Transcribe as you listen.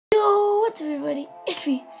What's up, everybody? It's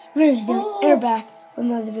me, Ramsdale, and we're back with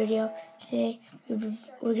another video. Today we're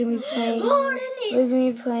gonna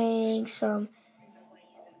be playing some.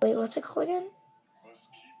 Wait, what's it called again?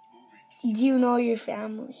 Do you know your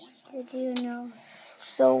family? Do you know?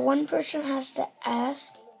 So one person has to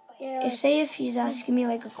ask. Say if he's asking me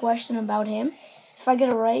like a question about him. If I get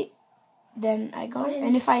it right, then I go.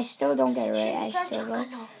 And if I still don't get it right, I still go.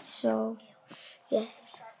 So yeah.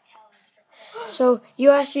 So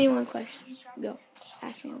you ask me one question. Go.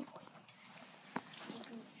 Ask me one.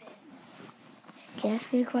 Okay,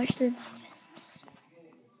 ask me a question.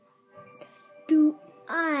 Do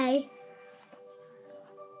I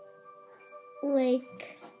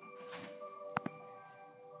like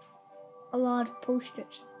a lot of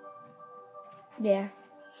posters? Yeah.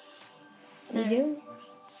 You do?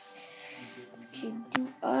 Okay,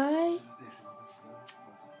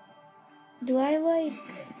 do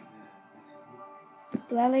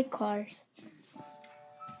I like cars?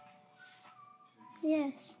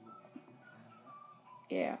 Yes.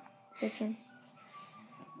 Yeah. Which one?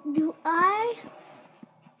 Do I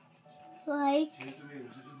like...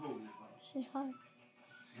 This is hard.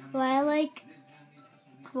 Do I like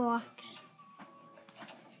clocks?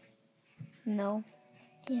 No.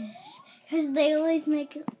 Yes. Because they always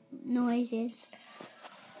make noises.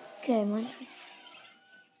 Okay,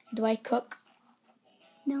 do I cook?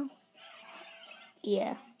 No.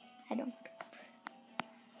 Yeah, I don't.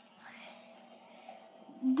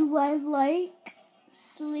 Do I like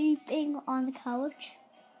sleeping on the couch?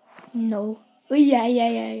 No. Oh, yeah.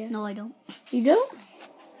 No, I don't. You don't?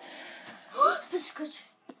 Biscuit.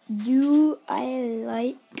 Do I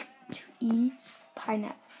like to eat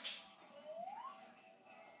pineapples?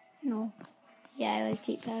 No. Yeah, I like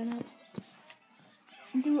to eat pineapples.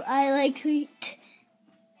 Do I like to eat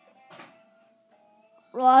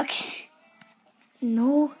rocks?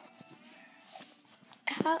 No.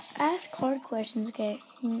 Ask hard questions, okay?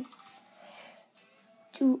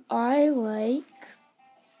 Do I like...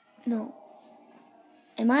 No.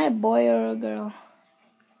 Am I a boy or a girl?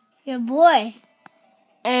 You're a boy.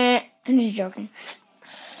 I'm just joking.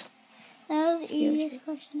 That was the easiest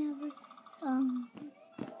question ever.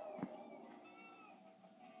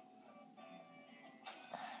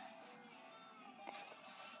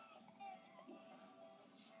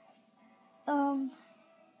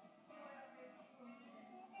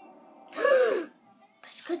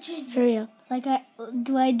 Hurry up.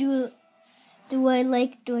 Do I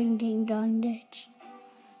like doing ding dong ditch?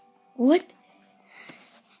 What?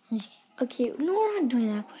 Okay, no, we're not doing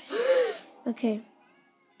that question. Okay.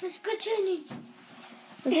 Was I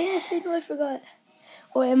gonna say no? I forgot.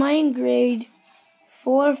 Oh, am I in grade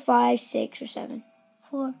 4, 5, 6, or 7?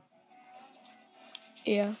 4.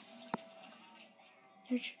 Yeah.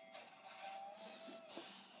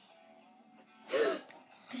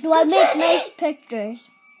 Do I make nice pictures?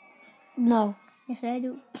 No. Yes, I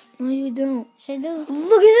do. No, you don't. Yes, I do.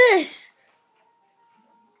 Look at this.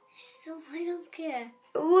 Still, I don't care.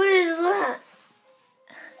 What is that?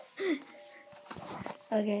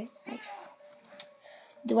 Okay.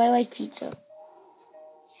 Do I like pizza?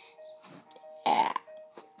 Yeah.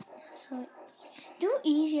 So, do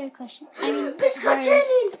easier question. I mean,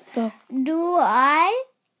 Go. Do I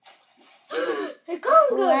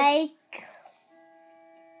like...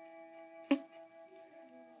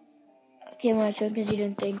 Okay, my turn because you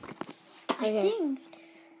didn't think. I think.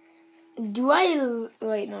 Do I...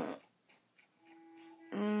 Wait, no.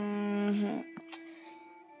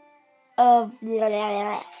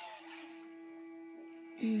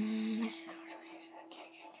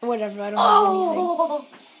 Whatever, I don't have anything.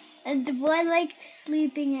 And do I like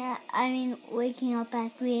waking up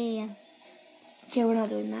at 3 a.m.? Okay, we're not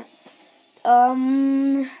doing that.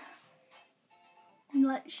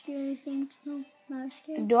 What scary things? No, not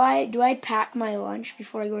scary. Do I pack my lunch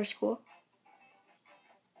before I go to school?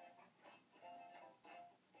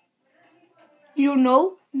 You don't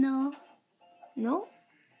know? No. No?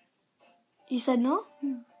 You said no?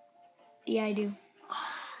 No. Yeah, I do.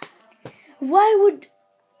 Why would...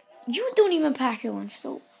 You don't even pack your lunch,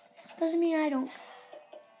 so... Doesn't mean I don't.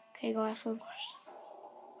 Okay, go ask one question.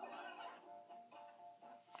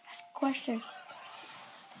 Ask a question.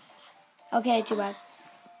 Okay, too bad.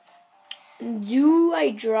 Do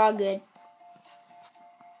I draw good?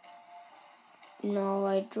 No,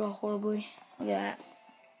 I draw horribly. Look at that.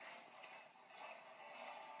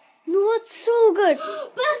 No, it's so good.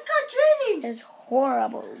 It's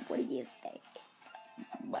horrible. What do you think?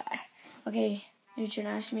 Okay, you should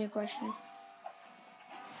ask me a question.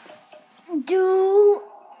 Do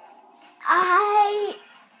I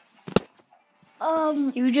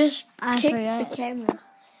You just kicked forgot. the camera.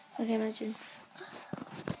 Okay, my turn.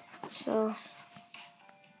 So,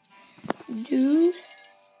 do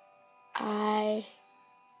I...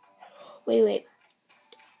 Wait.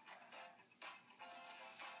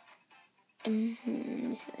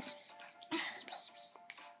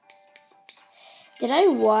 Did I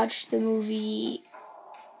watch the movie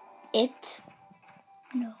It?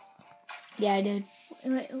 No. Yeah, I did.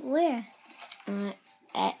 Where?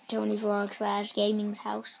 At Tony Vlog / Gaming's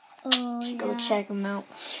house. Oh, yeah. Go check them out.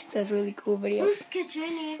 That's a really cool video. Who's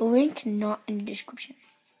Katrina? Link not in the description.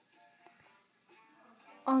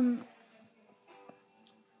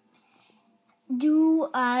 Do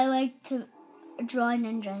I like to draw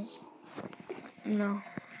ninjas? No.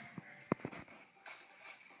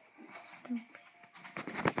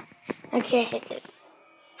 Okay.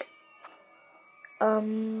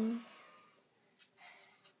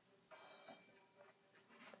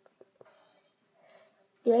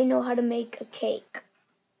 Do I know how to make a cake?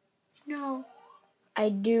 No. I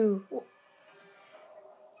do.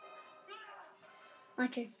 My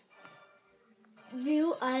turn.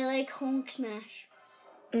 Do I like Honk Smash?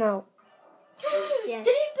 No. Yes.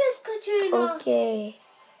 Okay.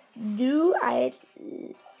 Do I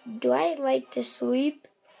like to sleep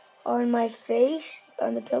on my face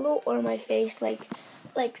on the pillow or my face like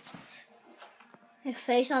this? My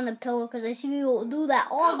face on the pillow because I see people do that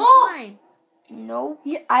all the time. No,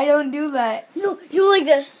 I don't do that. No, you like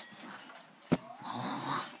this.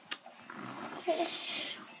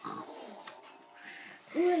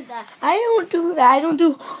 You like that. I don't do that. I don't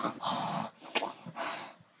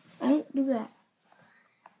do that.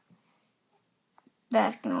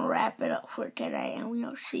 That's gonna wrap it up for today, and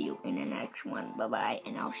we'll see you in the next one. Bye bye,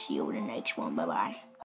 and I'll see you in the next one. Bye bye.